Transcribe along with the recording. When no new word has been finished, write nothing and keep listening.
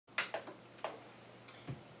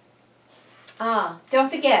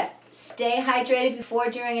Don't forget, stay hydrated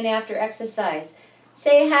before, during, and after exercise.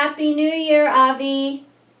 Say Happy New Year, Avi.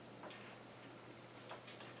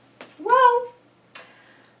 Whoa!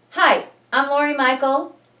 Hi, I'm Lori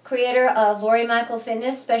Michael, creator of Lori Michael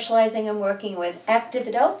Fitness, specializing in working with active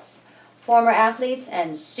adults, former athletes,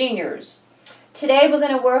 and seniors. Today we're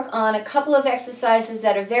going to work on a couple of exercises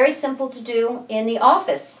that are very simple to do in the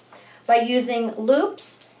office by using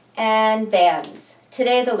loops and bands.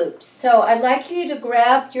 Today the loops. So I'd like you to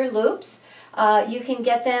grab your loops. You can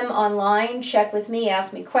get them online, check with me,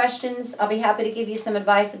 ask me questions. I'll be happy to give you some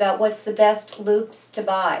advice about what's the best loops to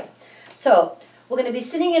buy. So we're going to be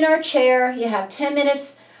sitting in our chair. You have 10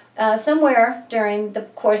 minutes somewhere during the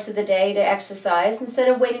course of the day to exercise. Instead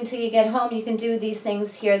of waiting until you get home, you can do these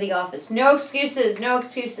things here at the office. No excuses, no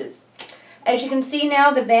excuses. As you can see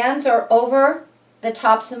now, the bands are over the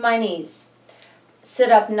tops of my knees. Sit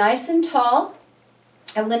up nice and tall.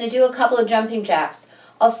 I'm going to do a couple of jumping jacks.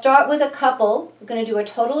 I'll start with a couple. We're going to do a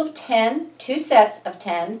total of 10, 2 sets of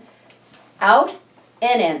 10, out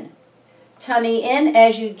and in. Tummy in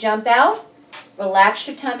as you jump out. Relax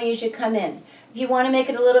your tummy as you come in. If you want to make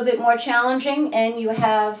it a little bit more challenging and you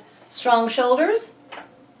have strong shoulders,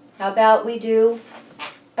 how about we do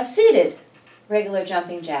a seated regular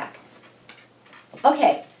jumping jack?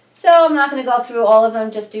 Okay, so I'm not going to go through all of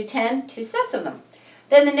them, just do 10, 2 sets of them.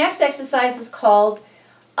 Then the next exercise is called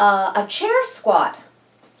a chair squat.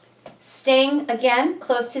 Staying, again,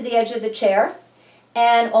 close to the edge of the chair.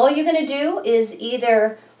 And all you're going to do is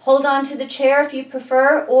either hold on to the chair if you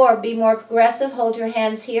prefer, or be more progressive, hold your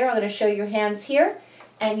hands here. I'm going to show your hands here.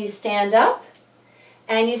 And you stand up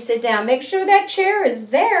and you sit down. Make sure that chair is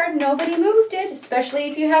there. Nobody moved it, especially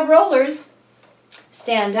if you have rollers.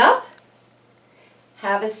 Stand up.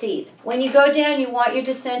 Have a seat. When you go down, you want your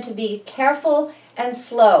descent to be careful and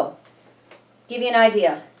slow. Give you an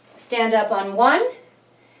idea. Stand up on 1,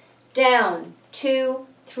 down 2,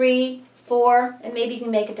 3, 4, and maybe you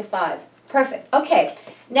can make it to 5. Perfect. Okay,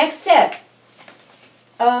 next set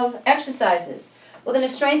of exercises. We're going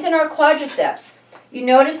to strengthen our quadriceps. You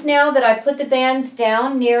notice now that I put the bands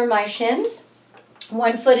down near my shins.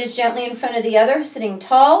 One foot is gently in front of the other, sitting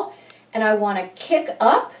tall, and I want to kick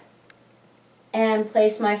up and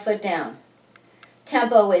place my foot down.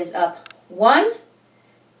 Tempo is up 1,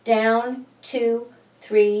 down 2,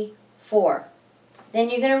 3, 4. Then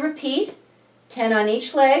you're going to repeat 10 on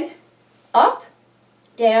each leg, up,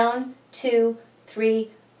 down, 2, 3,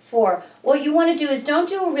 4. What you want to do is don't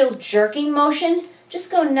do a real jerking motion. Just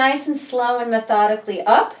go nice and slow and methodically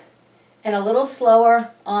up and a little slower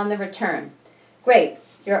on the return. Great.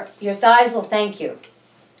 Your thighs will thank you.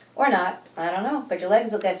 Or not. I don't know. But your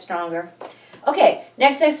legs will get stronger. Okay.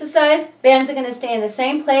 Next exercise. Bands are going to stay in the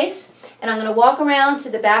same place. And I'm going to walk around to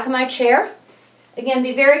the back of my chair. Again,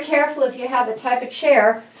 be very careful if you have the type of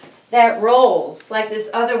chair that rolls, like this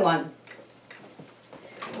other one.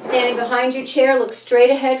 Standing behind your chair, look straight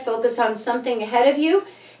ahead, focus on something ahead of you.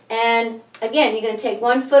 And again, you're going to take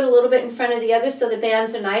one foot a little bit in front of the other so the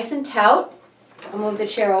bands are nice and taut. I'll move the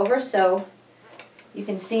chair over so you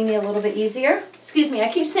can see me a little bit easier. Excuse me,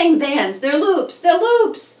 I keep saying bands. They're loops. They're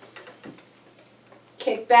loops.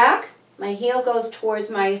 Kick back. My heel goes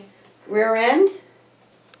towards my rear end.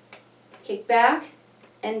 Kick back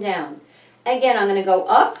and down. Again, I'm going to go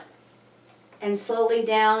up and slowly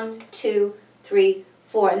down, 2, 3,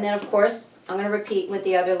 4. And then, of course, I'm going to repeat with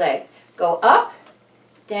the other leg. Go up,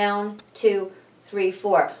 down, 2, 3,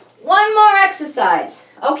 4. One more exercise.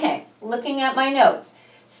 Okay, looking at my notes.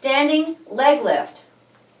 Standing leg lift.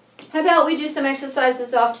 How about we do some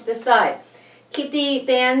exercises off to the side? Keep the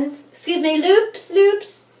bands,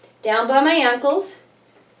 loops, down by my ankles,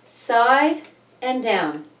 side and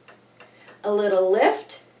down. A little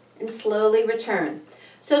lift and slowly return.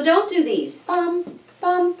 So don't do these. Bum,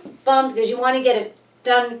 bum, bum, because you want to get it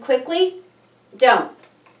done quickly. Don't.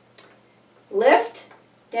 Lift,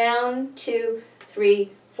 down, 2, 3,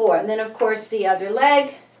 4. And then, of course, the other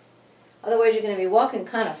leg. Otherwise, you're going to be walking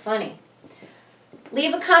kind of funny.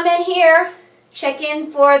 Leave a comment here. Check in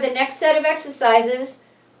for the next set of exercises.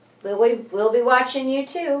 We'll be watching you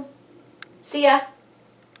too. See ya.